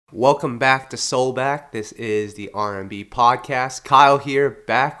Welcome back to Soulback. This is the R&B podcast. Kyle here,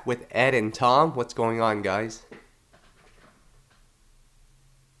 back with Ed and Tom. What's going on, guys?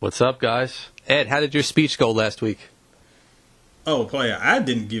 What's up, guys? Ed, how did your speech go last week? Oh, player, I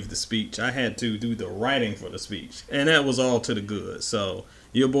didn't give the speech. I had to do the writing for the speech, and that was all to the good. So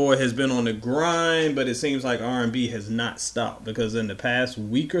your boy has been on the grind, but it seems like R&B has not stopped because in the past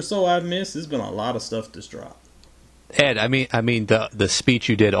week or so I've missed, there's been a lot of stuff that's dropped. Ed, I mean the speech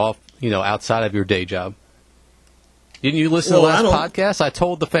you did outside of your day job. Didn't you listen to the last podcast? I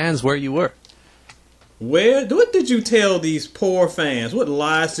told the fans where you were. What did you tell these poor fans? What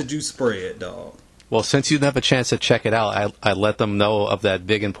lies did you spread, dog? Well, since you didn't have a chance to check it out, I let them know of that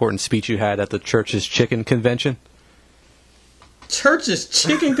big important speech you had at the church's chicken convention. Church's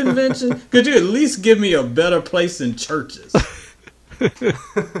chicken convention? Could you at least give me a better place than churches?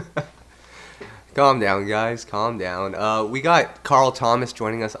 Calm down, guys. Calm down. We got Carl Thomas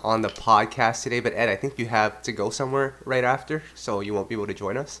joining us on the podcast today, but Ed, I think you have to go somewhere right after, so you won't be able to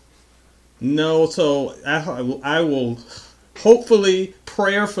join us. No, so I will hopefully,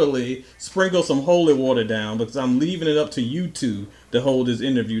 prayerfully sprinkle some holy water down because I'm leaving it up to you two to hold this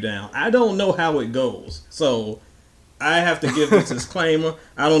interview down. I don't know how it goes, so I have to give this disclaimer.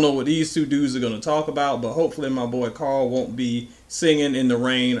 I don't know what these two dudes are going to talk about, but hopefully my boy Carl won't be singing in the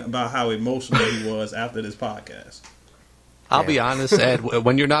rain about how emotional he was after this podcast. I'll be honest, Ed,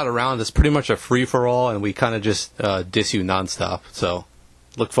 when you're not around, it's pretty much a free-for-all, and we kind of just diss you nonstop, so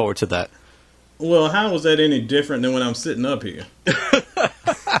look forward to that. Well, how was that any different than when I'm sitting up here?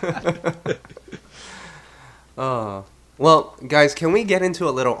 Well, guys, can we get into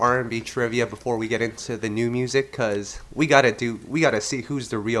a little R&B trivia before we get into the new music? Because we gotta see who's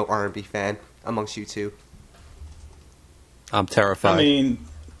the real R&B fan amongst you two. I'm terrified. I mean,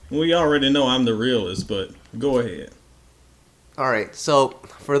 we already know I'm the realist, but go ahead. All right, so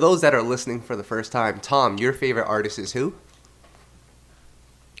for those that are listening for the first time, Tom, your favorite artist is who?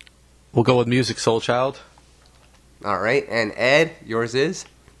 We'll go with Musiq Soulchild. All right, and Ed, yours is?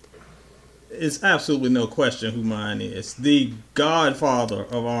 It's absolutely no question who mine is. The godfather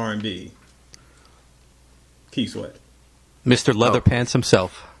of R&B, Keith Sweat. Mr. Leatherpants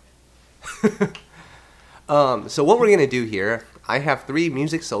himself. So what we're going to do here, I have 3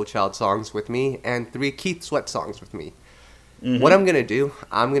 Musiq Soulchild songs with me and 3 Keith Sweat songs with me. Mm-hmm. What I'm going to do,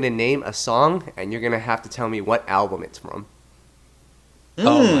 I'm going to name a song, and you're going to have to tell me what album it's from.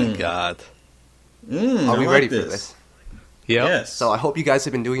 Oh, my God. Are we ready for this? Yep. Yes. So I hope you guys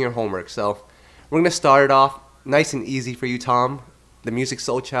have been doing your homework. So we're going to start it off nice and easy for you, Tom. The Musiq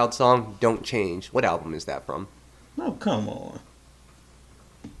Soulchild song, Don't Change. What album is that from? Oh, come on.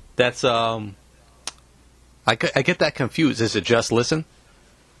 That's, I get that confused. Is it Just Listen?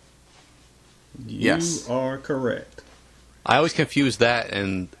 Yes. You are correct. I always confuse that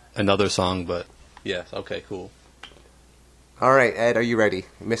and another song, but yes, okay, cool. All right, Ed, are you ready?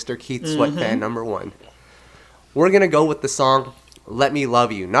 Mr. Keith Sweat fan number 1. We're going to go with the song Let Me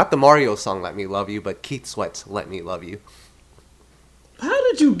Love You. Not the Mario song Let Me Love You, but Keith Sweat's Let Me Love You.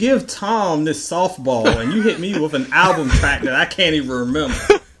 How did you give Tom this softball and you hit me with an album track that I can't even remember?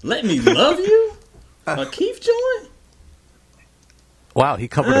 Let Me Love You? A Keith joint? Wow, he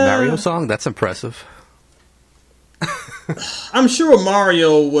covered a Mario song? That's impressive. I'm sure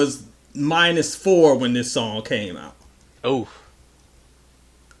Mario was -4 when this song came out. Oh.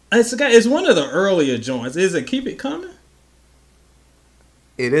 It's one of the earlier joints. Is it Keep It Coming?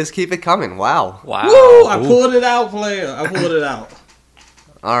 It is Keep It Coming. Wow. Wow. Woo! I pulled it out, player. I pulled it out.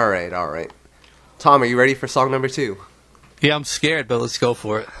 All right. Tom, are you ready for song number 2? Yeah, I'm scared, but let's go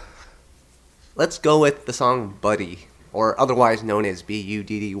for it. Let's go with the song Buddy, or otherwise known as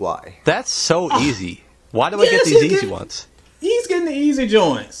B-U-D-D-Y. That's so easy. Why do I get these easy ones? He's getting the easy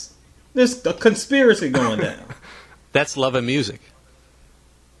joints. There's a conspiracy going down. That's Love and Music.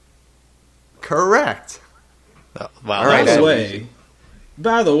 Correct. Oh, wow. All right,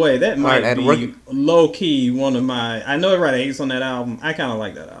 By the way, that might Ed, be low-key one of my... I know everybody hates on that album. I kind of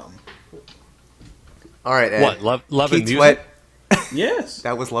like that album. All right, Ed. What, Love and Keith Music? Sweat. Yes.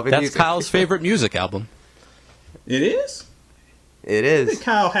 That was Love and That's Music. Kyle's favorite music album. It is? It Look is. at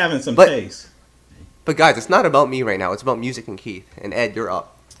Kyle having some But- taste. But guys, it's not about me right now. It's about music and Keith. And Ed, you're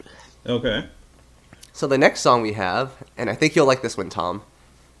up. Okay. So the next song we have, and I think you'll like this one, Tom.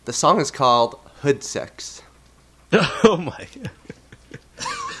 The song is called Hood Sex. Oh, my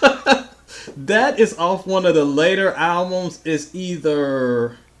God. That is off one of the later albums. Is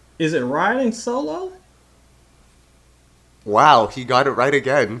it Riding Solo? Wow, he got it right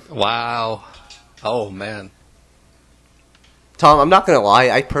again. Wow. Oh, man. Tom, I'm not going to lie.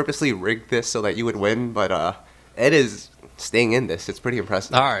 I purposely rigged this so that you would win, but Ed is staying in this. It's pretty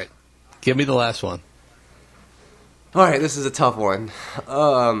impressive. All right. Give me the last one. All right, this is a tough one.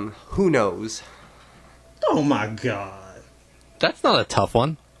 Who knows? Oh my god. That's not a tough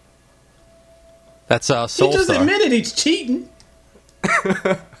one. That's Soulstar. He just admitted he's cheating.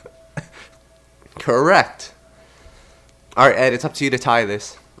 Correct. All right, Ed, it's up to you to tie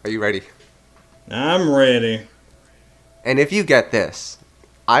this. Are you ready? I'm ready. And if you get this,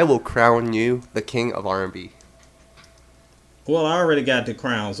 I will crown you the king of R&B. Well, I already got the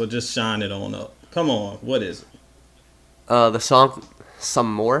crown, so just shine it on up. Come on, what is it? The song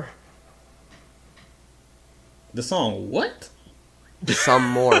Some More. The song what? Some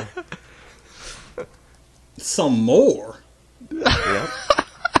More. Some more? Yep.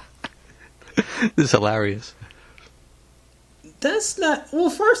 This is hilarious. That's not... Well,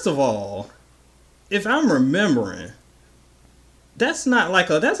 first of all, if I'm remembering, that's not like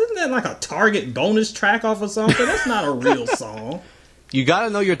a... Isn't that like a Target bonus track off of something? That's not a real song. You got to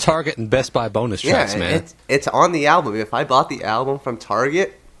know your Target and Best Buy bonus tracks, man. It's on the album. If I bought the album from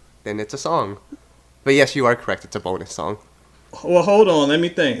Target, then it's a song. But yes, you are correct. It's a bonus song. Well, hold on. Let me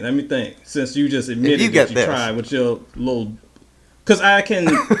think. Since you just admitted that you tried with your little... Because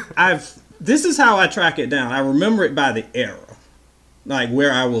This is how I track it down. I remember it by the era. Like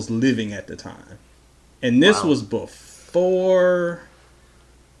where I was living at the time. And this was before...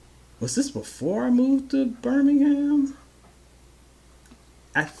 Was this before I moved to Birmingham?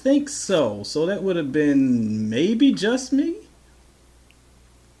 I think so. So that would have been maybe Just Me?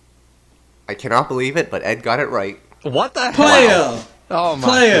 I cannot believe it, but Ed got it right. What the hell? Player! Oh my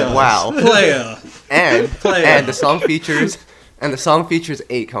Player! Wow. Player! And Player. and the song features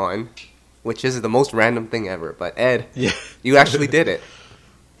Akon, which is the most random thing ever. But Ed, you actually did it.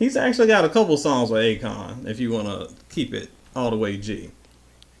 He's actually got a couple songs with Akon, if you want to keep it all the way G.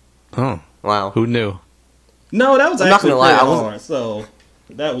 Oh. Wow. Who knew? No, that was I'm not actually gonna lie, pretty I wasn't- hard, so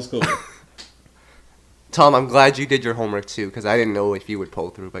that was cool. Tom, I'm glad you did your homework too, because I didn't know if you would pull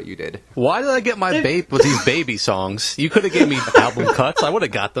through, but you did. Why did I get my babe with these baby songs? You could have gave me album cuts. I would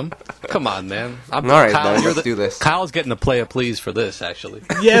have got them. Come on, man. All right, then, let's do this. Kyle's getting a play a please for this, actually.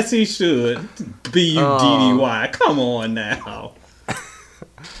 Yes, he should. B-U-D-D-Y. Come on now.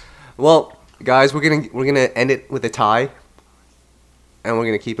 Well, guys, we're gonna end it with a tie, and we're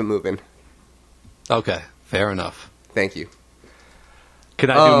gonna keep it moving. Okay, fair enough. Thank you. Can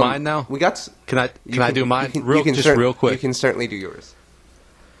I do mine now? Can I do mine? Real quick. You can certainly do yours.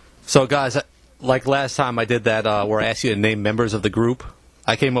 So, guys, like last time I did that where I asked you to name members of the group,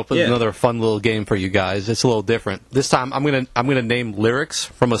 I came up with another fun little game for you guys. It's a little different. This time I'm gonna name lyrics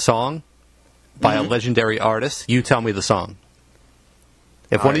from a song by a legendary artist. You tell me the song.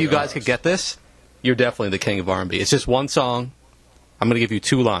 If one of you guys could get this, you're definitely the king of R&B. It's just one song. I'm gonna give you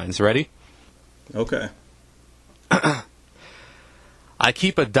 2 lines. Ready? Okay. I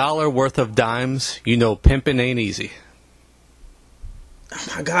keep $1 worth of dimes. You know pimpin' ain't easy.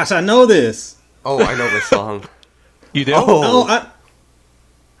 Oh my gosh, I know this. Oh, I know this song. You do? Oh,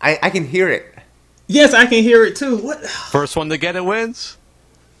 I can hear it. Yes, I can hear it too. What? First one to get it wins.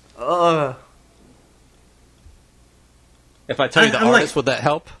 Uh. If I tell you the artist, would that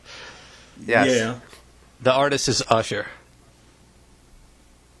help? Yes. Yeah. The artist is Usher.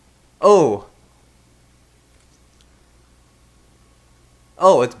 Oh.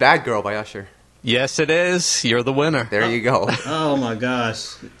 Oh, it's Bad Girl by Usher. Yes, it is. You're the winner. There you go. Oh my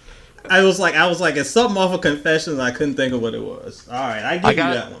gosh. I was like, it's something off of Confessions. I couldn't think of what it was. All right, I give you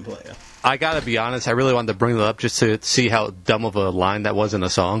that one, player. I gotta be honest. I really wanted to bring that up just to see how dumb of a line that was in a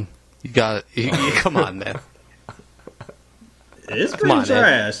song. You got come on, man. It's pretty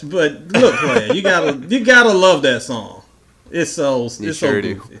trash, but look, player, you gotta love that song. It's so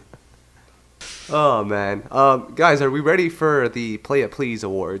goofy. Oh man, guys, are we ready for the Play It Please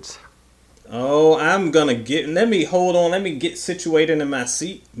awards? Oh, let me get situated in my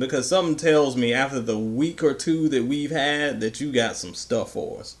seat, because something tells me after the week or two that we've had that you got some stuff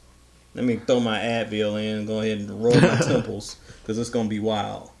for us. Let me throw my Advil in and go ahead and roll my temples, because it's going to be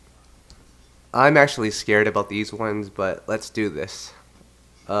wild. I'm actually scared about these ones, but let's do this.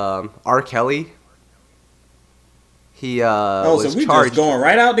 R. Kelly. He was so we charged. Just going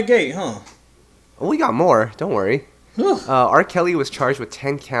right out the gate, huh? Oh, we got more. Don't worry. R. Kelly was charged with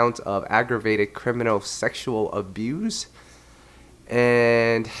 10 counts of aggravated criminal sexual abuse.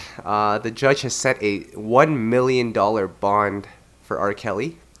 And the judge has set a $1 million bond for R.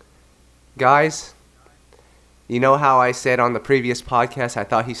 Kelly. Guys, you know how I said on the previous podcast I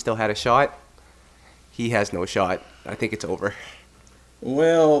thought he still had a shot? He has no shot. I think it's over.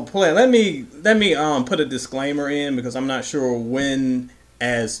 Well, let me put a disclaimer in, because I'm not sure when,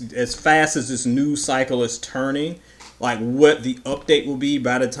 as fast as this news cycle is turning, like what the update will be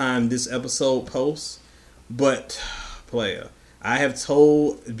by the time this episode posts. But player, I have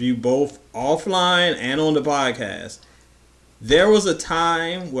told you both offline and on the podcast, there was a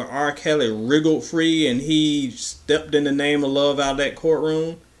time where R. Kelly wriggled free and he stepped in the name of love out of that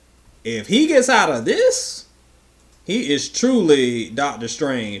courtroom. If he gets out of this, he is truly Doctor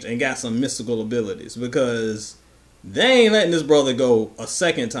Strange and got some mystical abilities, because they ain't letting this brother go a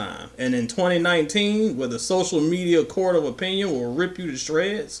second time. And in 2019, where the social media court of opinion will rip you to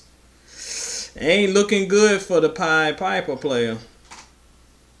shreds, ain't looking good for the Pied Piper player.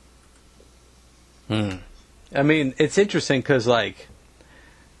 I mean, it's interesting because, like,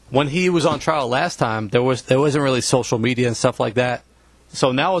 when he was on trial last time, there wasn't really social media and stuff like that.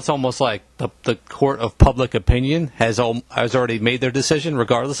 So now it's almost like the court of public opinion has already made their decision,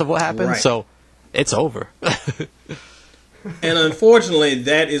 regardless of what happens. Right. So it's over. And unfortunately,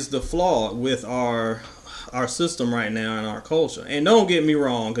 that is the flaw with our system right now and our culture. And don't get me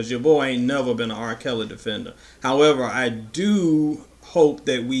wrong, because your boy ain't never been an R. Kelly defender. However, I do hope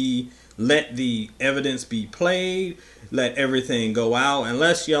that we let the evidence be played, let everything go out, and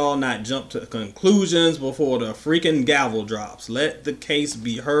let's y'all not jump to conclusions before the freaking gavel drops. Let the case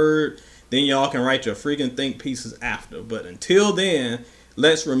be heard, then y'all can write your freaking think pieces after. But until then,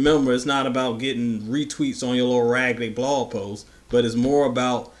 let's remember it's not about getting retweets on your little raggedy blog post, but it's more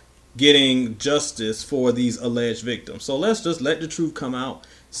about getting justice for these alleged victims. So let's just let the truth come out,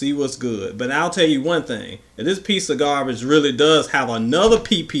 see what's good. But I'll tell you one thing, if this piece of garbage really does have another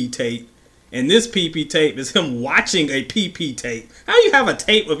PP tape, and this PP tape is him watching a PP tape. How you have a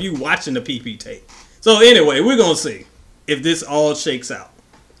tape of you watching the PP tape? So anyway, we're going to see if this all shakes out.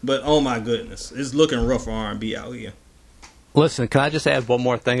 But oh my goodness, it's looking rough for R&B out here. Listen, can I just add one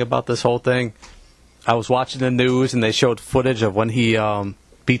more thing about this whole thing? I was watching the news and they showed footage of when he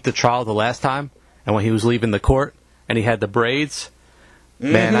beat the trial the last time and when he was leaving the court and he had the braids.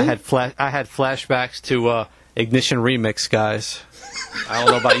 Mm-hmm. Man, I had flashbacks to Ignition Remix, guys. I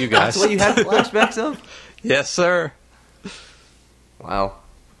don't know about you guys. That's what you had flashbacks of? Yes, sir. Wow.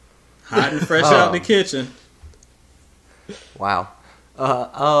 Hot and fresh out the kitchen. Wow.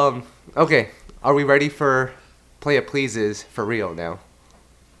 Okay. Are we ready for Play It Pleases for real now?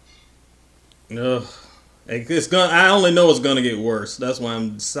 Ugh. I only know it's gonna get worse. That's why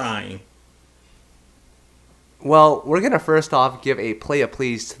I'm sighing. Well, we're gonna first off give a Play It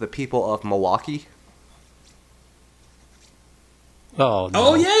Please to the people of Milwaukee. Oh, no.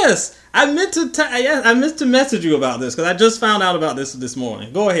 Oh yes, I meant to message you about this because I just found out about this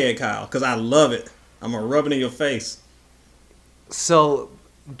morning. Go ahead, Kyle, because I love it. I'm gonna rub it in your face. So,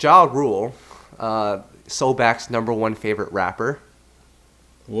 Ja Rule, Sobak's #1 favorite rapper,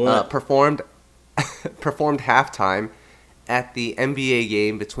 performed halftime at the NBA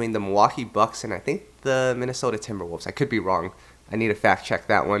game between the Milwaukee Bucks and I think the Minnesota Timberwolves. I could be wrong. I need to fact check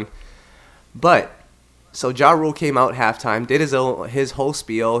that one. But so Ja Rule came out halftime, did his whole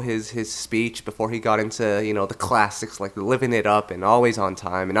spiel, his speech before he got into, the classics like Living It Up and Always on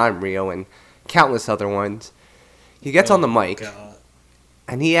Time and I'm Real and countless other ones. He gets on the mic God.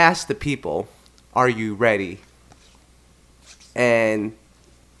 and he asks the people, "Are you ready?" And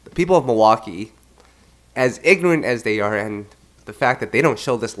the people of Milwaukee, as ignorant as they are and the fact that they don't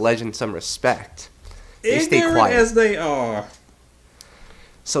show this legend some respect, they stay quiet. As they are.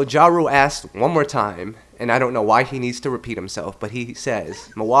 So Ja Rule asked one more time, and I don't know why he needs to repeat himself, but he says,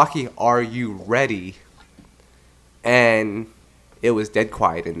 "Milwaukee, are you ready?" And it was dead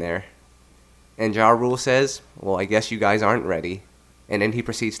quiet in there. And Ja Rule says, "Well, I guess you guys aren't ready." And then he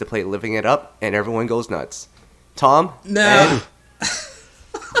proceeds to play Living It Up, and everyone goes nuts. Tom? No.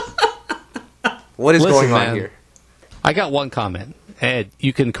 What is going man, on here? I got one comment. Ed,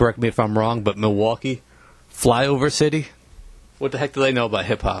 you can correct me if I'm wrong, but Milwaukee, flyover city? What the heck do they know about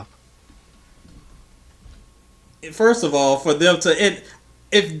hip-hop? First of all, for them to...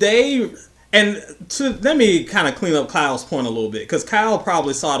 let me kind of clean up Kyle's point a little bit, because Kyle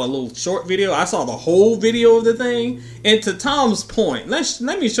probably saw the little short video. I saw the whole video of the thing. And to Tom's point,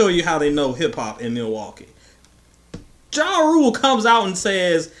 let me show you how they know hip-hop in Milwaukee. Ja Rule comes out and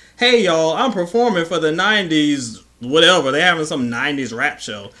says, "Hey, y'all, I'm performing for the 90s, whatever. They're having some 90s rap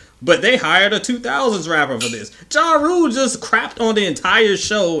show. But they hired a 2000s rapper for this." Ja Rule just crapped on the entire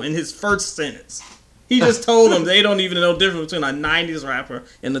show in his first sentence. He just told them they don't even know the difference between a 90s rapper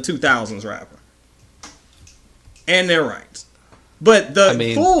and the 2000s rapper. And they're right. But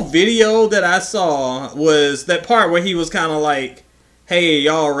the full video that I saw was that part where he was kind of like, "Hey,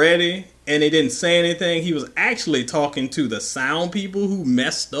 y'all ready?" And they didn't say anything. He was actually talking to the sound people who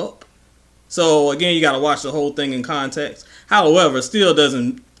messed up. So, again, you got to watch the whole thing in context. However, it still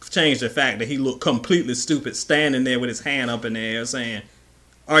doesn't change the fact that he looked completely stupid standing there with his hand up in the air saying,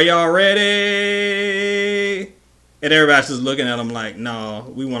 "Are y'all ready?" And everybody's just looking at him like,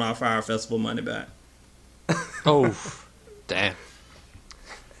 "No, we want our Fire Festival money back." Oh, damn.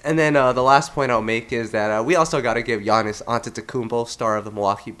 And then the last point I'll make is that we also got to give Giannis Antetokounmpo, star of the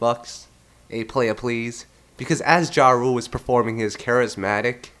Milwaukee Bucks, a play please. Because as Ja Rule was performing his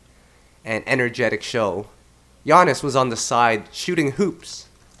charismatic and energetic show, Giannis was on the side shooting hoops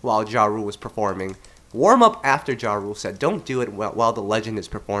while Ja Rule was performing. Warm up after Ja Rule said, "Don't do it while the legend is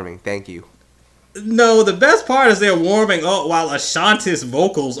performing. Thank you." No, the best part is they're warming up while Ashanti's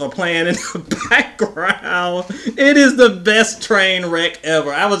vocals are playing in the background. It is the best train wreck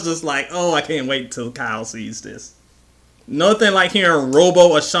ever. I was just like, oh, I can't wait till Kyle sees this. Nothing like hearing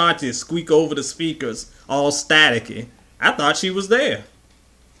Robo Ashanti squeak over the speakers, all staticky. I thought she was there.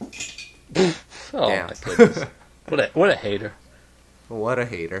 Oh, Damn. my goodness. What a hater. What a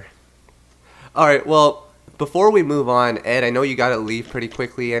hater. All right, well, before we move on, Ed, I know you got to leave pretty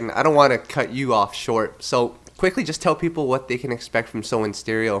quickly, and I don't want to cut you off short. So quickly, just tell people what they can expect from Soul in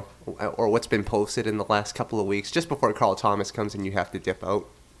Stereo or what's been posted in the last couple of weeks, just before Carl Thomas comes and you have to dip out.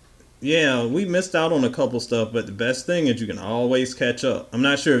 Yeah, we missed out on a couple stuff, but the best thing is you can always catch up. I'm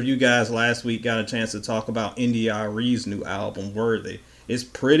not sure if you guys last week got a chance to talk about India.Arie's new album, Worthy. It's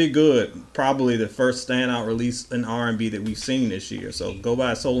pretty good. Probably the first standout release in R&B that we've seen this year. So go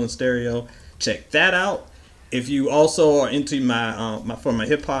by Soul in Stereo, check that out. If you also are into my for my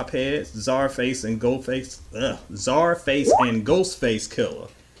hip hop heads, Czarface and Ghostface Killah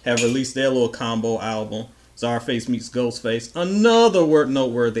have released their little combo album. Czarface meets Ghostface, another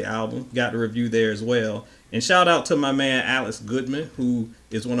noteworthy album. Got a review there as well. And shout out to my man Alex Goodman, who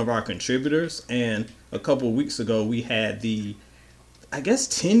is one of our contributors. And a couple of weeks ago, we had the, I guess,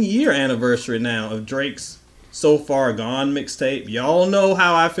 10-year anniversary now of Drake's So Far Gone mixtape. Y'all know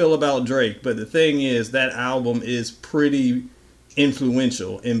how I feel about Drake, but the thing is that album is pretty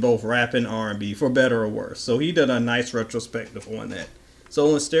influential in both rap and R&B, for better or worse. So he did a nice retrospective on that.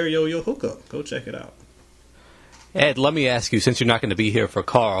 Soul in Stereo, your hookup. Go check it out. Ed, let me ask you, since you're not going to be here for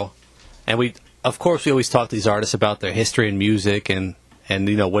Carl, and we always talk to these artists about their history in music and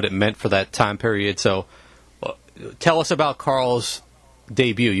you know what it meant for that time period. So tell us about Carl's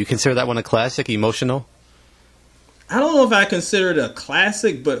debut. You consider that one a classic, emotional? I don't know if I consider it a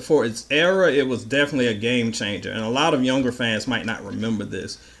classic, but for its era, it was definitely a game changer. And a lot of younger fans might not remember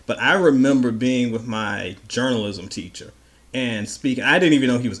this, but I remember being with my journalism teacher and speaking. I didn't even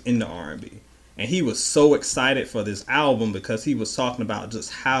know he was into R&B. And he was so excited for this album because he was talking about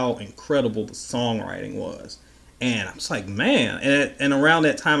just how incredible the songwriting was. And I was like, man. And around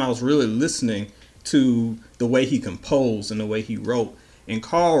that time, I was really listening to the way he composed and the way he wrote. And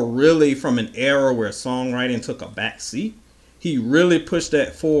Carl really, from an era where songwriting took a back seat, he really pushed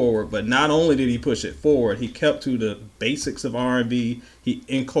that forward. But not only did he push it forward, he kept to the basics of R&B. He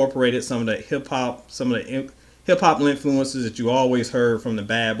incorporated some of the hip-hop influences that you always heard from the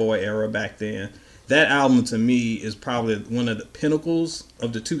Bad Boy era back then. That album, to me, is probably one of the pinnacles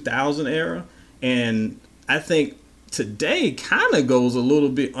of the 2000 era. And I think today kind of goes a little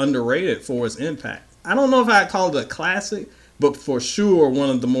bit underrated for its impact. I don't know if I'd call it a classic, but for sure one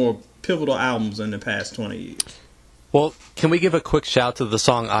of the more pivotal albums in the past 20 years. Well, can we give a quick shout to the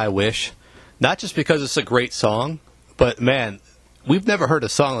song I Wish? Not just because it's a great song, but man, we've never heard a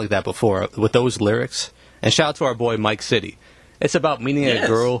song like that before with those lyrics. And shout out to our boy Mike City. It's about meeting a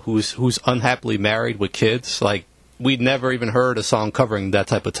girl who's unhappily married with kids. Like, we'd never even heard a song covering that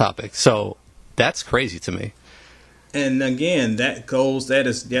type of topic. So that's crazy to me. And again, that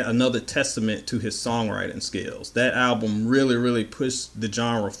is yet another testament to his songwriting skills. That album really, really pushed the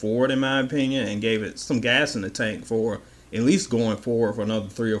genre forward, in my opinion, and gave it some gas in the tank for at least going forward for another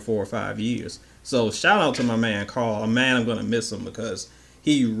 3 or 4 or 5 years. So shout out to my man Carl. Man, I'm going to miss him because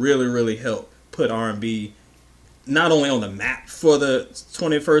he really, really helped put R&B not only on the map for the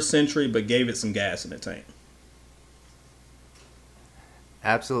 21st century, but gave it some gas in the tank.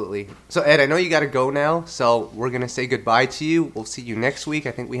 Absolutely. So, Ed, I know you got to go now, so we're going to say goodbye to you. We'll see you next week.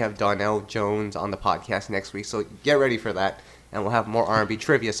 I think we have Donnell Jones on the podcast next week, so get ready for that, and we'll have more R&B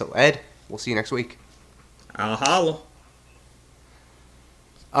trivia. So, Ed, we'll see you next week. I'll holla.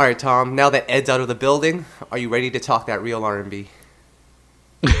 All right, Tom, now that Ed's out of the building, are you ready to talk that real R&B?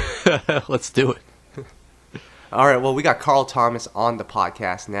 Let's do it. All right, well, we got Carl Thomas on the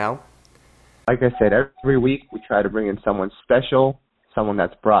podcast now. Like I said, every week we try to bring in someone special, someone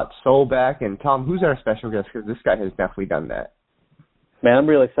that's brought soul back. And Tom, who's our special guest? Because this guy has definitely done that. Man, I'm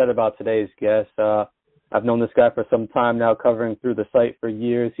really excited about today's guest. I've known this guy for some time now, covering through the site for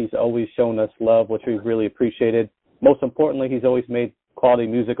years. He's always shown us love, which we've really appreciated. Most importantly, he's always made quality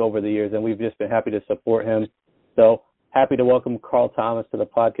music over the years, and we've just been happy to support him. So happy to welcome Carl Thomas to the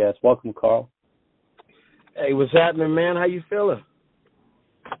podcast. Welcome, Carl. Hey, what's happening, man? How you feeling?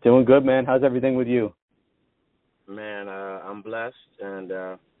 Doing good, man. How's everything with you? Man, I'm blessed and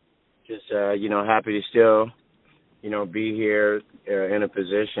just, happy to still, be here in a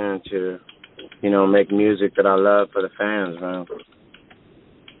position to, make music that I love for the fans, man.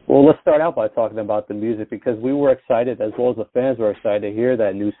 Well, let's start out by talking about the music because we were excited, as well as the fans were excited to hear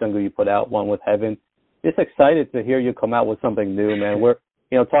that new single you put out, One with Heaven. Just excited to hear you come out with something new, man.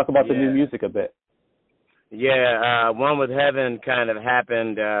 Talk about the new music a bit. Yeah, One with Heaven kind of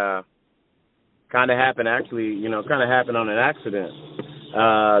happened on an accident.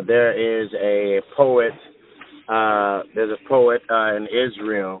 There is a poet, in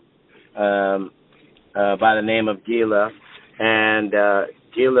Israel by the name of Gila, and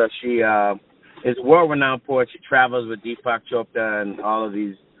Gila, she is a world-renowned poet. She travels with Deepak Chopra and all of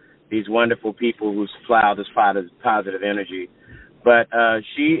these wonderful people who supply all this positive energy. But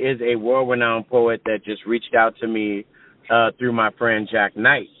she is a world-renowned poet that just reached out to me through my friend Jack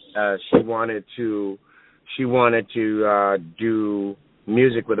Knight. She wanted to do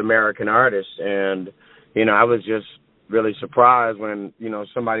music with American artists, and I was just really surprised when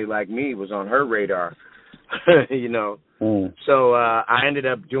somebody like me was on her radar. So I ended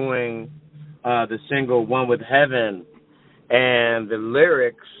up doing the single One with Heaven, and the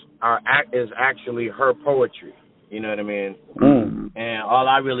lyrics is actually her poetry. You know what I mean? And all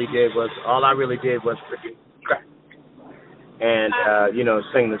I really did was produce the track and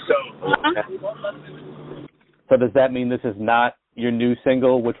sing the song. So does that mean this is not your new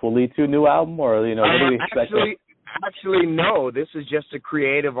single, which will lead to a new album, or what do we expect? Actually, no. This is just a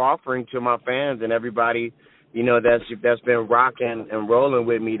creative offering to my fans and everybody, that's been rocking and rolling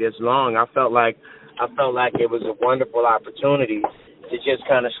with me this long. I felt like it was a wonderful opportunity to just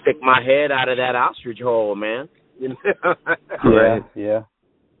kind of stick my head out of that ostrich hole, man. Yeah.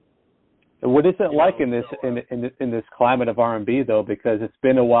 What is it like in this climate of R&B though? Because it's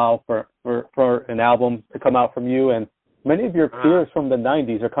been a while for an album to come out from you, and many of your peers from the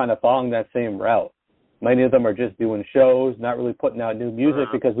 '90s are kind of following that same route. Many of them are just doing shows, not really putting out new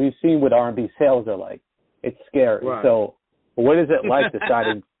music because we've seen what R&B sales are like. It's scary. Right. So, what is it like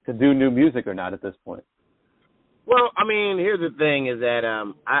deciding to do new music or not at this point? Well, I mean, here's the thing: is that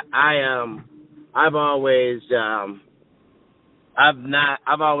I've always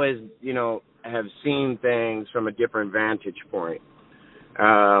have seen things from a different vantage point.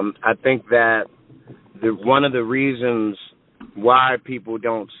 I think that one of the reasons why people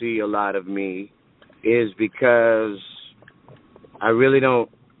don't see a lot of me is because I really don't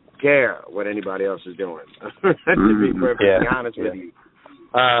care what anybody else is doing, to be perfectly honest with you.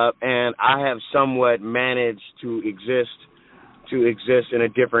 And I have somewhat managed to exist in a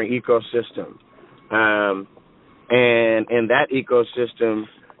different ecosystem. And in that ecosystem,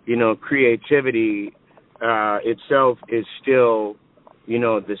 creativity itself is still,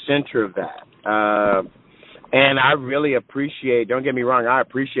 the center of that. And I really appreciate, don't get me wrong, I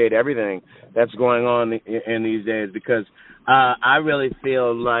appreciate everything that's going on in these days because I really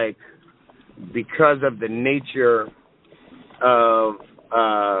feel like because of the nature of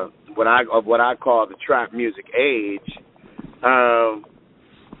what I call the trap music age,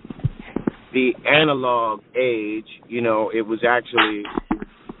 the analog age, it was actually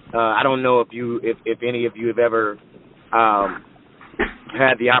I don't know if any of you have ever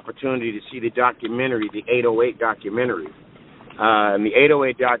had the opportunity to see the documentary, the 808 documentary. And the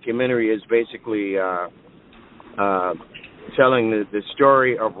 808 documentary is basically telling the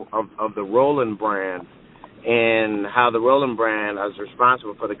story of the Roland brand and how the Roland brand is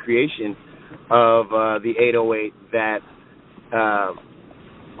responsible for the creation of the 808 that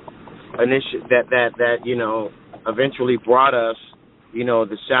eventually brought us,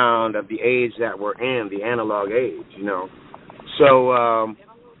 the sound of the age that we're in, the analog age, So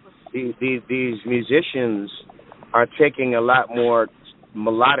these musicians are taking a lot more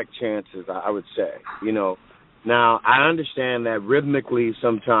melodic chances, I would say, Now, I understand that rhythmically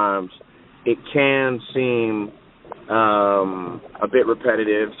sometimes it can seem a bit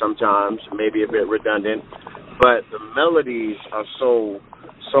repetitive sometimes, maybe a bit redundant, but the melodies are so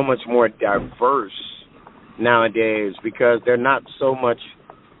much more diverse nowadays because they're not so much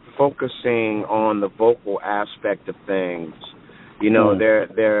focusing on the vocal aspect of things.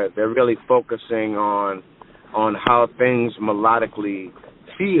 They're really focusing on how things melodically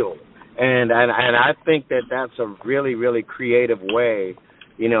feel. And I think that's a really, really creative way,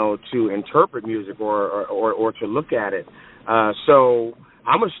 to interpret music or to look at it. So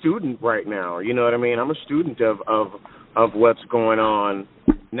I'm a student right now, you know what I mean? I'm a student of of what's going on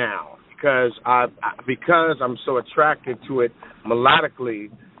now. Because I'm so attracted to it melodically,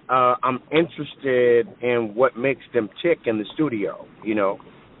 I'm interested in what makes them tick in the studio,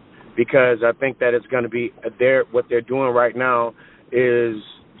 because I think that it's going to be what they're doing right now is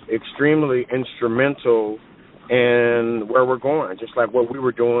extremely instrumental in where we're going, just like what we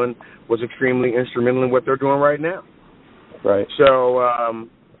were doing was extremely instrumental in what they're doing right now. Right. So, I'm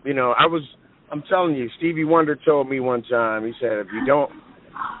telling you, Stevie Wonder told me one time, he said, if you don't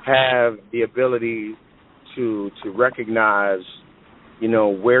have the ability to recognize,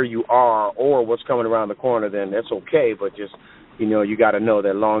 where you are or what's coming around the corner, then that's okay. But just, you got to know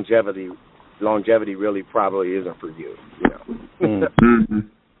that longevity really probably isn't for you. Mm-hmm.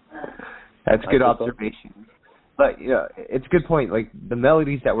 That's good observation. But it's a good point. Like the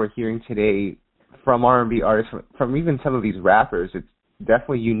melodies that we're hearing today from R&B artists, from even some of these rappers, it's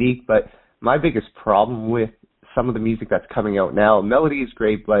definitely unique. But my biggest problem with some of the music that's coming out now, melody is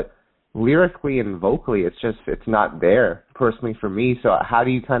great, but lyrically and vocally, it's not there personally for me. So how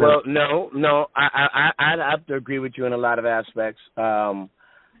do you kind of? Well, no, I'd have to agree with you in a lot of aspects. Now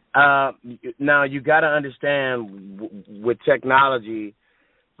you got to understand with technology,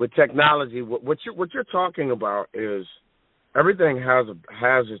 what you're talking about is everything has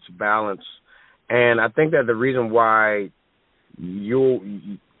its balance, and I think that the reason why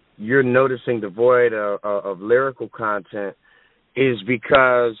you're noticing the void of lyrical content is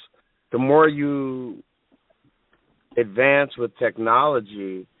because the more you advance with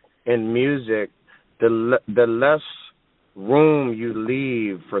technology in music, the less room you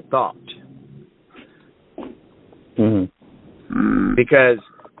leave for thought. Mm-hmm. Because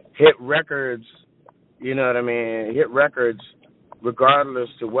hit records, you know what I mean? Hit records, regardless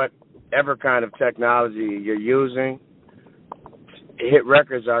to whatever kind of technology you're using, hit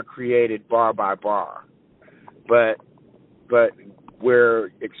records are created bar by bar. But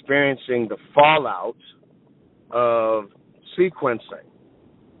we're experiencing the fallout of sequencing.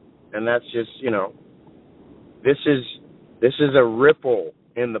 And that's just, this is a ripple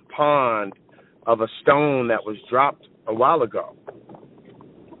in the pond of a stone that was dropped a while ago.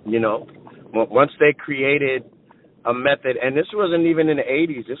 Once they created a method, and this wasn't even in the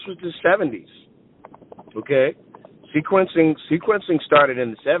 80s, this was the 70s, okay? Sequencing started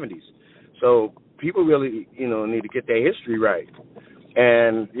in the 70s. So people really, need to get their history right.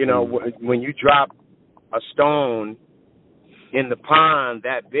 And, when you drop a stone in the pond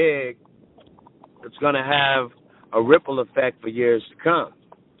that big, it's going to have a ripple effect for years to come.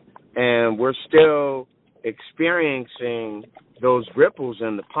 And we're still experiencing those ripples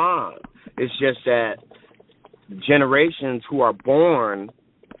in the pond. It's just that generations who are born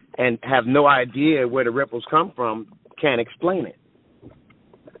and have no idea where the ripples come from can't explain it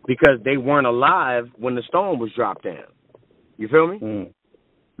because they weren't alive when the stone was dropped down. You feel me?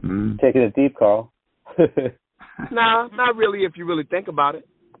 Mm. Taking it deep, Carl. Nah, not really if you really think about it.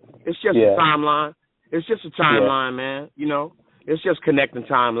 It's just a timeline. It's just a timeline, man. It's just connecting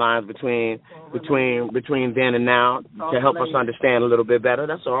timelines between then and now to help us understand a little bit better.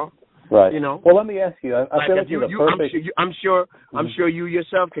 That's all. Right. Well, let me ask you. I feel like you're the perfect. I'm sure you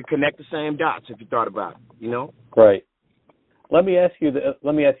yourself could connect the same dots if you thought about it. Right. Let me ask you this.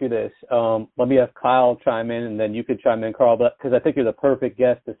 Let me have Kyle chime in, and then you could chime in, Carl, because I think you're the perfect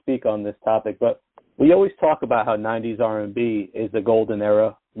guest to speak on this topic. But we always talk about how 90s R&B is the golden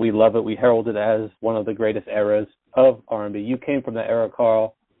era. We love it. We herald it as one of the greatest eras of R&B. You came from that era,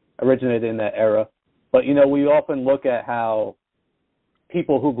 Carl, originated in that era. But, we often look at how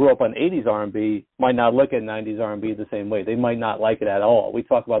people who grew up on 80s R&B might not look at 90s R&B the same way. They might not like it at all. We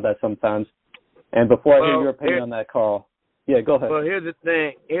talk about that sometimes. And before I hear your opinion on that, Carl, go ahead. Well, here's the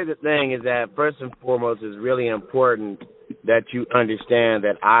thing is that first and foremost it's really important that you understand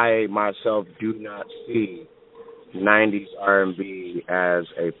that I myself do not see 90s R&B as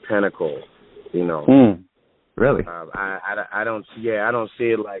a pinnacle, Really? I don't see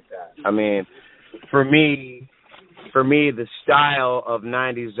it like that. I mean, for me, the style of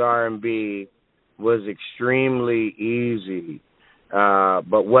 90s R&B was extremely easy.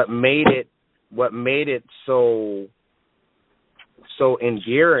 But what made it so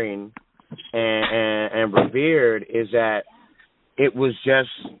endearing and revered is that it was just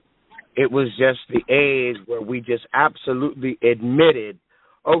the age where we just absolutely admitted,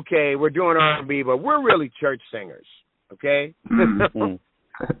 okay, we're doing R&B, but we're really church singers, okay? Mm-hmm.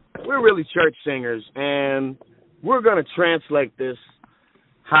 We're really church singers, and we're going to translate this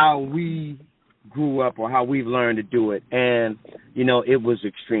how we grew up or how we've learned to do it. And, it was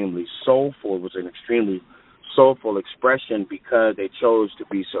extremely soulful. It was an extremely soulful expression because they chose to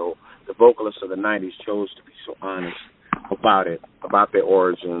be so, the vocalists of the 90s chose to be so honest. about it, about their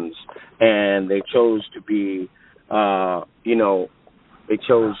origins, and they chose to be, they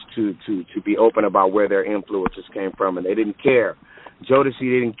chose to be open about where their influences came from, and they didn't care. Jodeci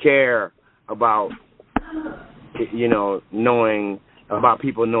didn't care about, knowing about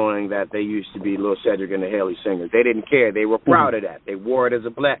people knowing that they used to be Little Cedric and the Haley Singers. They didn't care. They were proud of that. They wore it as a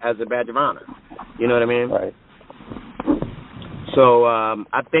badge of honor. You know what I mean? Right. So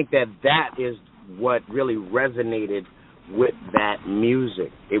I think that is what really resonated with that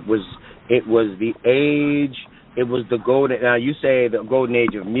music. It was the age. It was the golden. Now you say the golden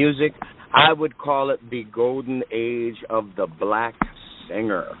age of music. I would call it the golden age of the black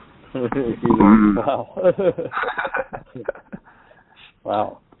singer. Wow.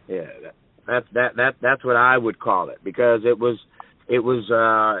 Wow. Yeah, that's what I would call it, because it was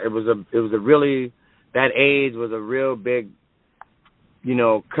a really, that age was a real big,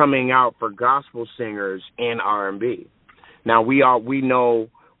 coming out for gospel singers in R&B. Now we know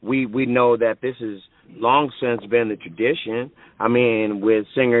that this has long since been the tradition. I mean, with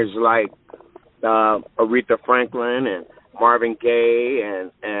singers like Aretha Franklin and Marvin Gaye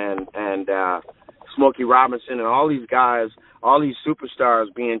and Smokey Robinson and all these guys, all these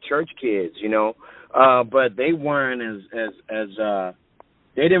superstars being church kids, but they weren't as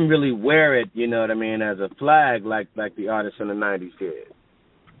they didn't really wear it, as a flag like the artists in the 90s did.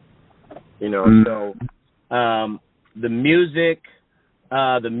 So the music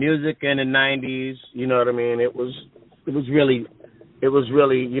in the 90s, it was really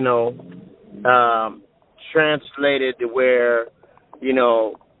translated to where,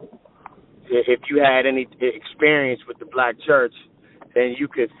 if you had any experience with the black church, then you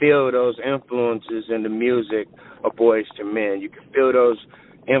could feel those influences in the music of Boyz II Men. You could feel those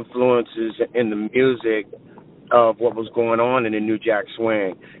influences in the music of what was going on in the New Jack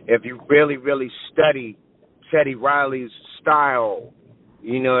Swing. If you really, really study Teddy Riley's style,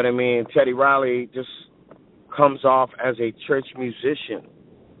 you know what I mean? Teddy Riley just comes off as a church musician.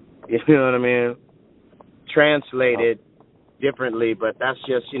 You know what I mean? Translated differently, but that's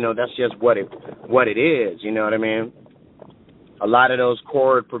just what it is. You know what I mean? A lot of those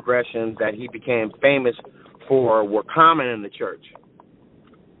chord progressions that he became famous for were common in the church.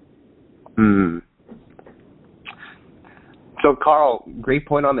 So, Carl, great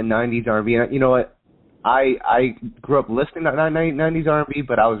point on the 90s R&B. You know what? I grew up listening to 90s R&B,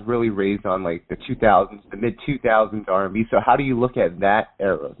 but I was really raised on like the 2000s, the mid 2000s R&B. So, how do you look at that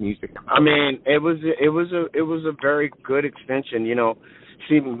era of music? I mean, it was a very good extension.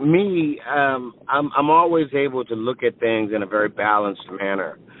 See, me, I'm always able to look at things in a very balanced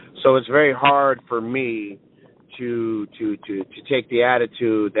manner. So it's very hard for me to take the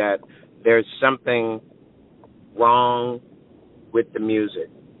attitude that there's something wrong with the music.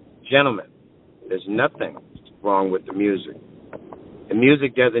 Gentlemen, there's nothing wrong with the music. The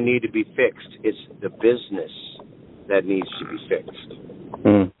music doesn't need to be fixed. It's the business that needs to be fixed.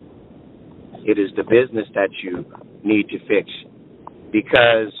 It is the business that you need to fix,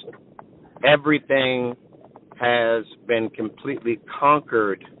 because everything has been completely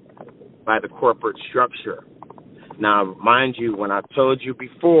conquered by the corporate structure. Now, mind you, when I told you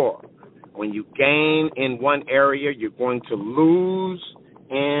before, when you gain in one area, you're going to lose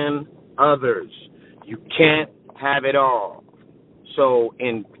in others. You can't have it all. So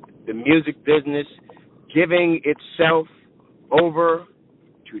in the music business, giving itself over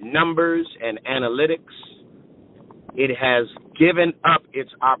to numbers and analytics, it has given up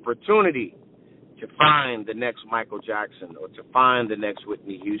its opportunity to find the next Michael Jackson, or to find the next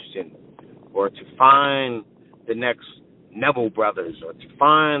Whitney Houston, or to find the next Neville Brothers, or to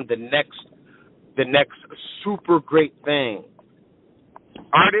find the next super great thing.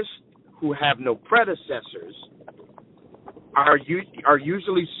 Artists who have no predecessors are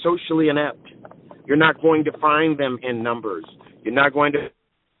usually socially inept. You're not going to find them in numbers. You're not going to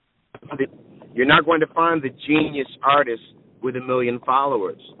find the genius artist with 1 million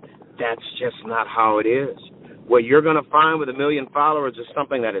followers. That's just not how it is. What you're going to find with 1 million followers is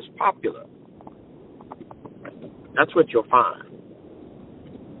something that is popular. That's what you'll find.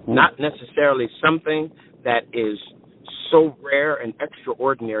 Not necessarily something that is so rare and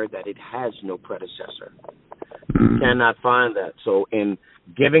extraordinary that it has no predecessor. You cannot find that. So in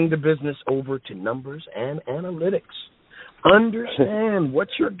giving the business over to numbers and analytics, understand what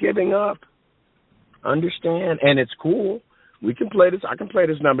you're giving up. Understand, and it's cool. We can play this. I can play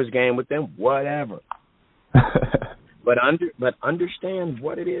this numbers game with them, whatever. But understand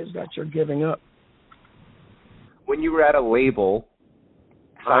what it is that you're giving up. When you were at a label,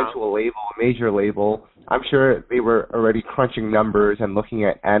 signed to a label, a major label, I'm sure they were already crunching numbers and looking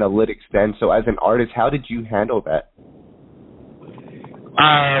at analytics then. So as an artist, how did you handle that?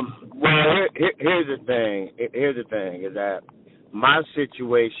 Well, here's the thing. Here's the thing is that my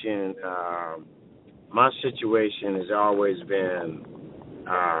situation has always been,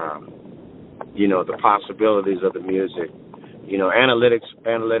 the possibilities of the music.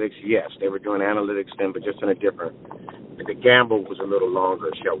 Analytics, yes, they were doing analytics then, but just in a different. The gamble was a little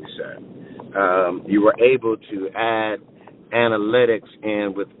longer, shall we say? You were able to add analytics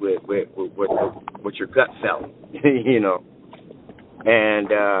in with what your gut felt, and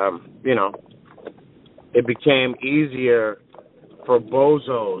it became easier for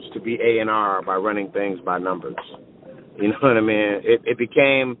bozos to be A&R by running things by numbers. You know what I mean? It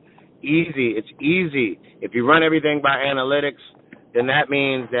became easy. It's easy. If you run everything by analytics, then that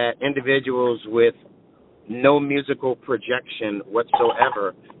means that individuals with no musical projection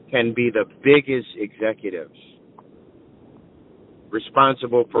whatsoever can be the biggest executives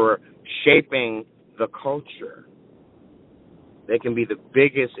responsible for shaping the culture. They can be the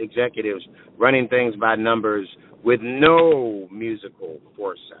biggest executives running things by numbers with no musical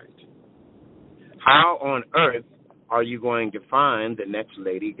foresight. How on earth are you going to find the next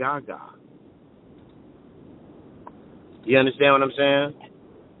Lady Gaga? You understand what I'm saying?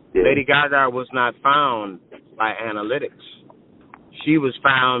 Yeah. Lady Gaga was not found by analytics. She was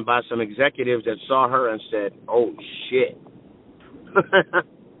found by some executives that saw her and said, "Oh, shit."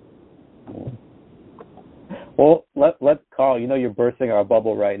 Well, let Carl, you're bursting our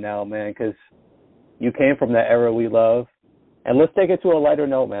bubble right now, man, because you came from that era we love. And let's take it to a lighter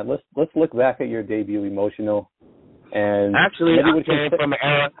note, man. Let's look back at your debut, Emotional. And Actually, I came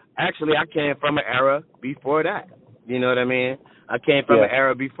from an era before that. You know what I mean? I came from an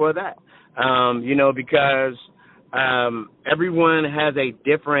era before that. Because everyone has a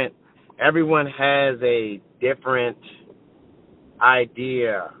different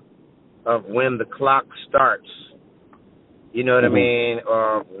idea of when the clock starts. You know what I mean?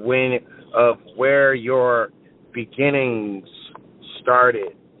 Or of where your beginnings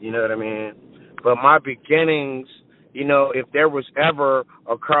started. You know what I mean? But my beginnings, if there was ever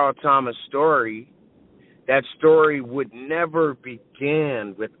a Carl Thomas story, that story would never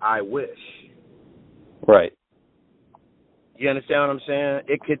begin with "I wish." Right. You understand what I'm saying?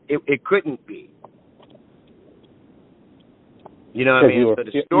 It couldn't be. You know what I mean? So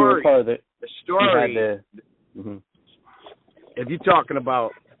the story. If you're talking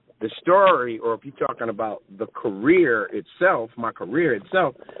about the story, or if you're talking about the career itself, my career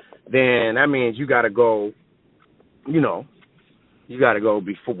itself, then that means you got to go. You got to go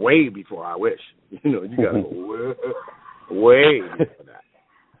way before "I wish." You got to go way before that.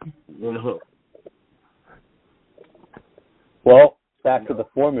 Well, back to the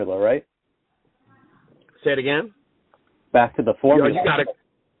formula, right? Say it again. Back to the formula. You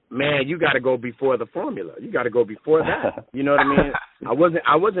got to go before the formula. You got to go before that. You know what I mean? I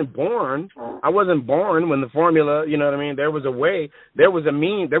wasn't born when the formula. You know what I mean? There was a way. There was a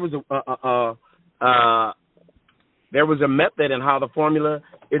mean. There was there was a method in how the formula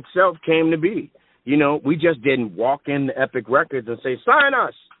itself came to be. We just didn't walk into Epic Records and say, "Sign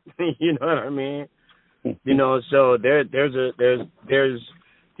us." You know what I mean? So there's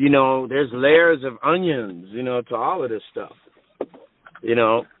layers of onions, to all of this stuff.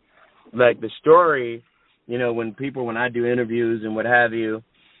 Like the story, when I do interviews and what have you,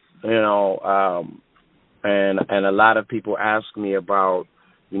 and a lot of people ask me about,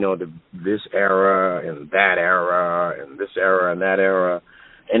 this era and that era and this era and that era.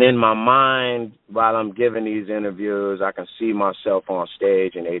 And in my mind, while I'm giving these interviews, I can see myself on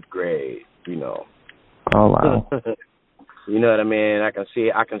stage in 8th grade, Oh, wow. You know what I mean? I can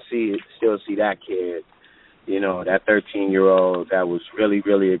still see that kid, that 13-year-old that was really,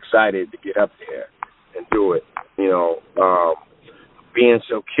 really excited to get up there and do it, being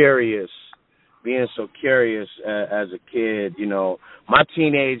so curious as a kid. My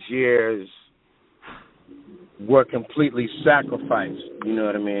teenage years were completely sacrificed, you know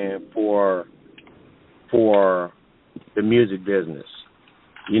what I mean, for the music business.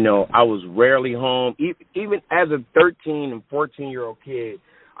 I was rarely home. Even as a 13 and 14-year-old kid,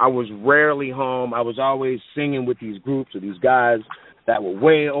 I was rarely home. I was always singing with these groups of these guys that were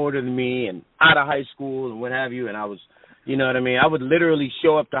way older than me and out of high school and what have you. And I was, you know what I mean? I would literally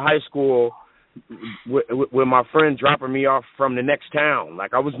show up to high school with my friend dropping me off from the next town.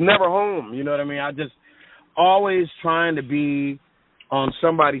 Like, I was never home, you know what I mean? I just always trying to be on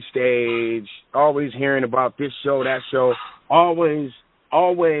somebody's stage, always hearing about this show, that show, I always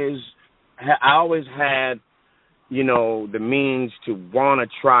had, the means to want to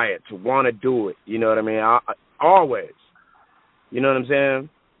try it, to want to do it. You know what I mean? I always, you know what I'm saying?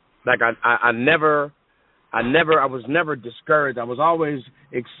 Like I never I was never discouraged. I was always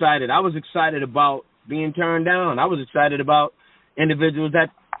excited. I was excited about being turned down. I was excited about individuals that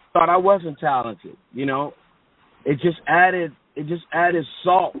thought I wasn't talented. You know, it just added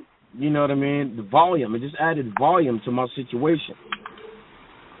salt. You know what I mean? The volume. It just added volume to my situation.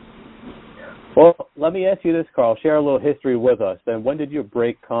 Well, let me ask you this, Carl. Share a little history with us. Then, when did your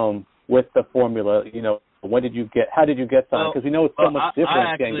break come with the formula? You know, how did you get signed? Because we know it's so much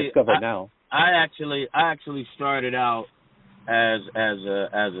different getting discovered now. I actually started out as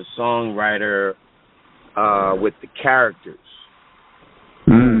a songwriter with the Characters.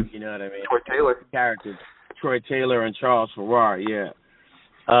 You know what I mean? Troy Taylor. Characters. Troy Taylor and Charles Farrar, yeah.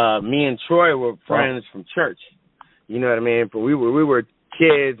 Me and Troy were friends from church. You know what I mean? But we were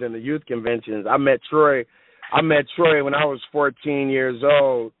kids in the youth conventions. I met Troy when I was 14 years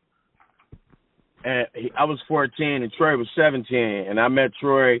old. And I was 14 and Troy was 17. And I met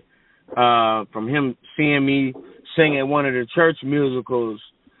Troy from him seeing me sing at one of the church musicals.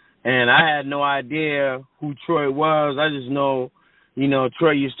 And I had no idea who Troy was. I just know, you know,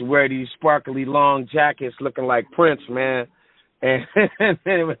 Troy used to wear these sparkly long jackets looking like Prince, man. And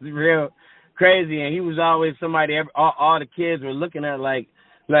it was real crazy. And he was always somebody, all the kids were looking at like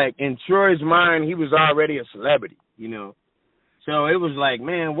in Troy's mind, he was already a celebrity, you know. So it was like,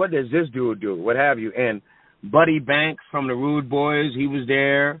 man, what does this dude do? What have you? And Buddy Banks from the Rude Boys, he was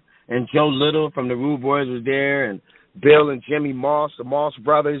there. And Joe Little from the Rude Boys was there. And Bill and Jimmy Moss, the Moss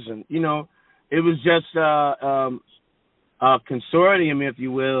brothers. And, you know, it was just a consortium, if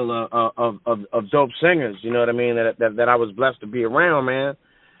you will, of dope singers, you know what I mean, that I was blessed to be around, man.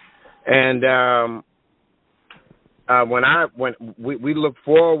 And when we look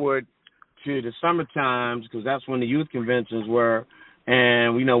forward to the summer times, because that's when the youth conventions were,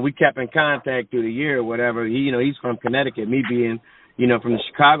 and you know we kept in contact through the year or whatever. He's from Connecticut, me being from the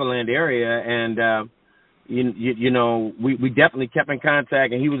Chicagoland area, and we definitely kept in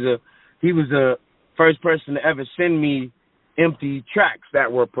contact. And he was the first person to ever send me empty tracks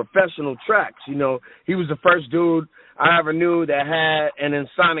that were professional tracks. You know, he was the first dude I ever knew that had an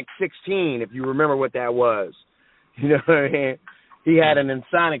Ensoniq 16, if you remember what that was. You know what I mean? He had an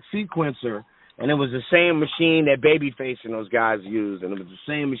Ensoniq sequencer, and it was the same machine that Babyface and those guys used, and it was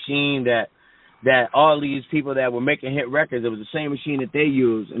the same machine that all these people that were making hit records, it was the same machine that they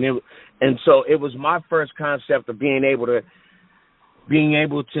used, and so it was my first concept of being able to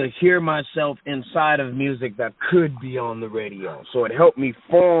hear myself inside of music that could be on the radio. So it helped me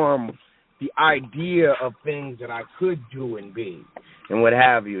form the idea of things that I could do and be, and what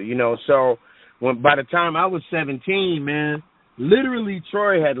have you, you know. So by the time I was 17, man, literally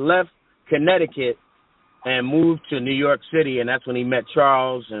Troy had left Connecticut and moved to New York City, and that's when he met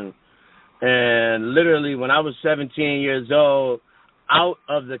Charles. And literally when I was 17 years old, out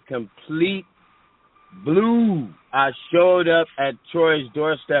of the complete blue, I showed up at Troy's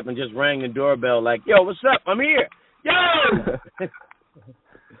doorstep and just rang the doorbell like, yo, what's up? I'm here. Yo!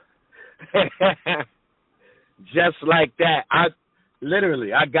 Just like that. I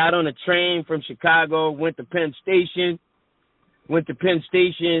got on a train from Chicago, went to Penn Station,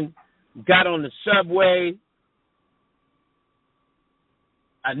 got on the subway.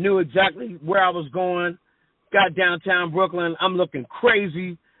 I knew exactly where I was going, got downtown Brooklyn. I'm looking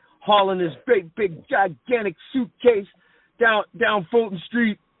crazy, hauling this big, gigantic suitcase down Fulton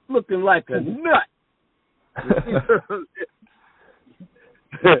Street, looking like a nut.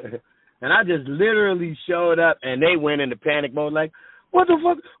 And I just literally showed up, and they went into panic mode like, what the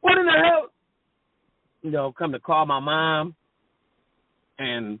fuck? What in the hell? You know, come to call my mom,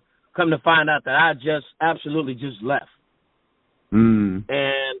 and come to find out that I just absolutely just left. And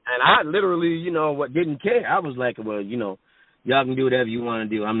I literally, didn't care. I was like, well, y'all can do whatever you want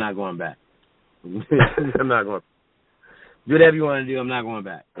to do. I'm not going back. I'm not going. Do whatever you want to do. I'm not going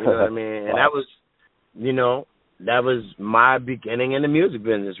back. You know what I mean? And that was, that was my beginning in the music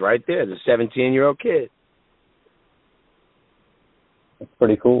business right there, the 17-year-old kid. That's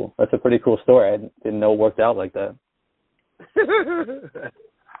pretty cool. That's a pretty cool story. I didn't know it worked out like that.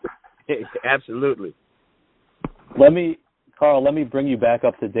 Absolutely. Carl, let me bring you back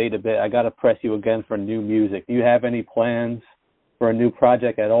up to date a bit. I got to press you again for new music. Do you have any plans for a new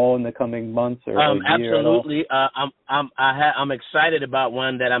project at all in the coming months or a year absolutely. I'm excited about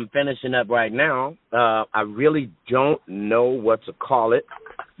one that I'm finishing up right now. I really don't know what to call it,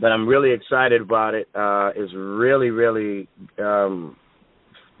 but I'm really excited about it. It's really, really, I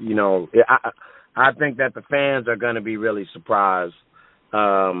think that the fans are going to be really surprised,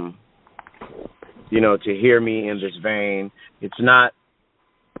 to hear me in this vein. It's not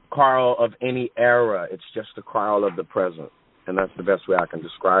Carl of any era. It's just the Carl of the present. And that's the best way I can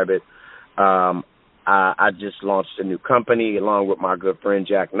describe it. I I just launched a new company along with my good friend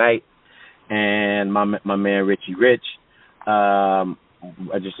Jack Knight and my man Richie Rich. I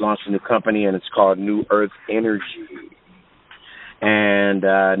just launched a new company, and it's called New Earth Energy. And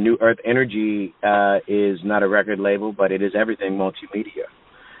New Earth Energy is not a record label, but it is everything multimedia.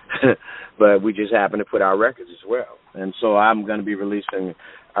 But we just happen to put out records as well. And so I'm going to be releasing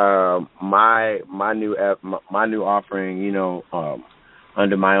my new offering,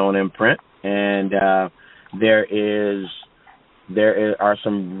 under my own imprint. And there are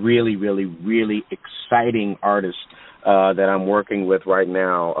some really, really, really exciting artists that I'm working with right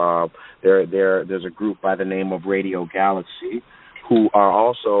now. There's a group by the name of Radio Galaxy, who are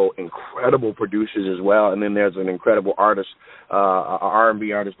also incredible producers as well. And then there's an incredible artist, an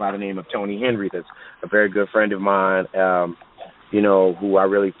R&B artist by the name of Tony Henry, that's a very good friend of mine, who I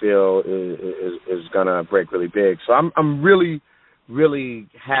really feel is gonna break really big. So I'm really, really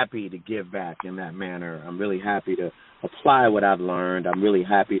happy to give back in that manner. I'm really happy to apply what I've learned. I'm really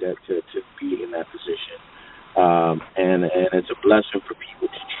happy to be in that position. And it's a blessing for people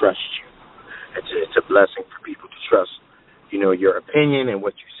to trust you. It's a blessing for people to trust, your opinion and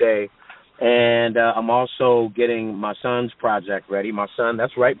what you say. And I'm also getting my son's project ready. My son,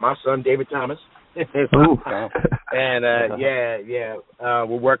 that's right, my son, David Thomas. And we're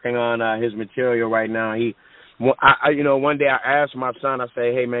working on his material right now. One day I asked my son, I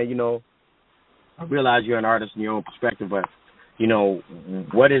say, hey man, I realize you're an artist in your own perspective, but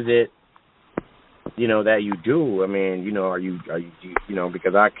what is it, that you do? I mean, are you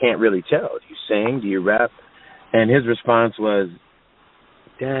because I can't really tell. Do you sing? Do you rap? And his response was,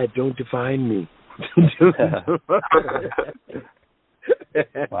 Dad, don't define me.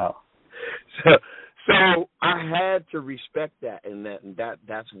 Wow. So I had to respect that, and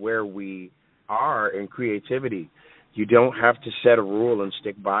that's where we are in creativity. You don't have to set a rule and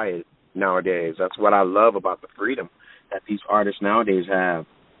stick by it nowadays. That's what I love about the freedom that these artists nowadays have.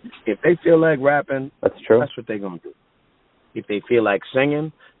 If they feel like rapping, that's true. That's what they're going to do. If they feel like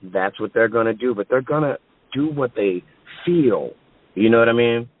singing, that's what they're going to do. But they're going to do what they feel. You know what I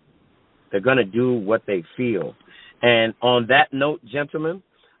mean? They're going to do what they feel. And on that note, gentlemen,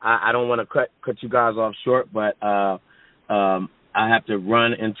 I don't want to cut you guys off short, but I have to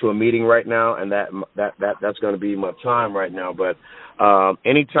run into a meeting right now, and that's going to be my time right now. But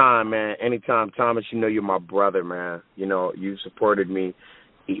anytime, man, Thomas, you're my brother, man. You supported me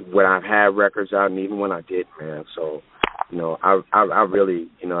when I've had records out and even when I did, man. So, I really,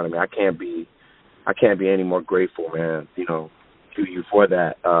 you know what I mean? I can't be any more grateful, man, to you for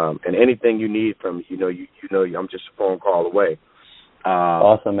that. And anything you need from, I'm just a phone call away.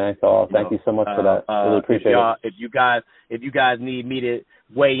 Awesome, man, Carl. Thank you so much for that. Really appreciate it. If you guys need me to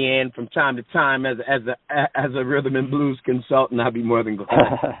weigh in from time to time as a rhythm and blues consultant, I'll be more than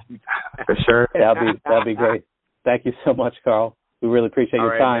glad. For sure. That'd be great. Thank you so much, Carl. We really appreciate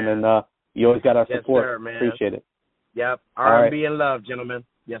your time, man. And you always got our support. Sir, man. Appreciate it. Yep. R&B and love, gentlemen.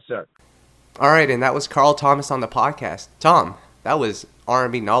 Yes, sir. All right, and that was Carl Thomas on the podcast. Tom, that was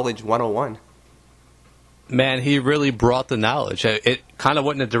R&B Knowledge 101. Man, he really brought the knowledge. It kind of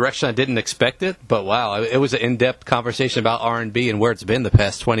went in a direction I didn't expect it, but wow, it was an in-depth conversation about R&B and where it's been the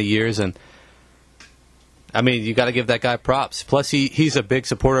past 20 years. And I mean, you got to give that guy props. Plus, he's a big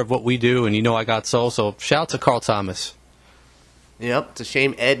supporter of what we do, and I got soul. So shout out to Carl Thomas. Yep, it's a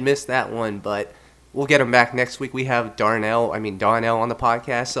shame Ed missed that one, but we'll get him back next week. We have Darnell on the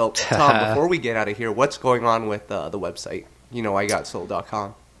podcast. So, Tom, before we get out of here, what's going on with the website?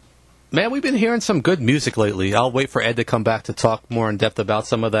 IGotSoul.com. Man, we've been hearing some good music lately. I'll wait for Ed to come back to talk more in depth about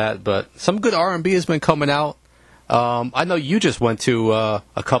some of that, but some good R&B has been coming out. I know you just went to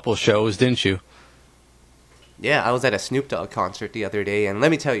a couple shows, didn't you? Yeah, I was at a Snoop Dogg concert the other day, and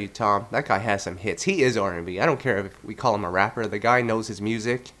let me tell you, Tom, that guy has some hits. He is R&B. I don't care if we call him a rapper. The guy knows his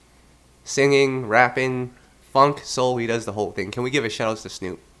music. Singing, rapping, funk, soul, he does the whole thing. Can we give a shout-out to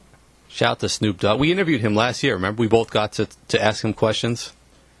Snoop? Shout out to Snoop Dogg. We interviewed him last year, remember? We both got to ask him questions.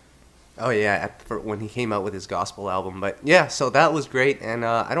 Oh, yeah, when he came out with his gospel album. But, yeah, so that was great, and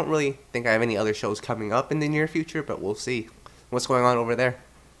I don't really think I have any other shows coming up in the near future, but we'll see. What's going on over there?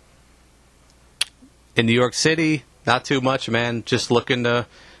 In New York City, not too much, man. Just looking to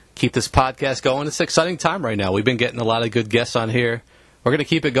keep this podcast going. It's an exciting time right now. We've been getting a lot of good guests on here. We're going to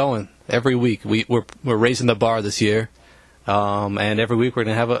keep it going every week. We're raising the bar this year, and every week we're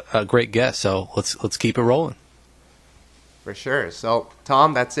going to have a great guest. So let's keep it rolling. For sure. So,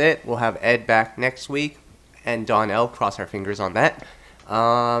 Tom, that's it. We'll have Ed back next week, and Donnell. Cross our fingers on that.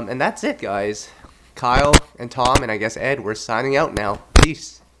 And that's it, guys. Kyle and Tom, and I guess Ed, we're signing out now.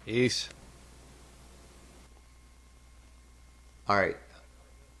 Peace. Peace. All right.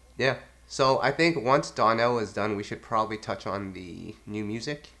 Yeah. So I think once Donnell is done, we should probably touch on the new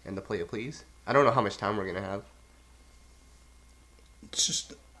music and the play it please. I don't know how much time we're gonna have. It's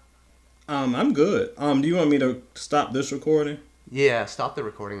just, I'm good. Do you want me to stop this recording? Yeah, stop the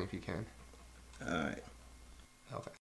recording if you can. All right. Okay.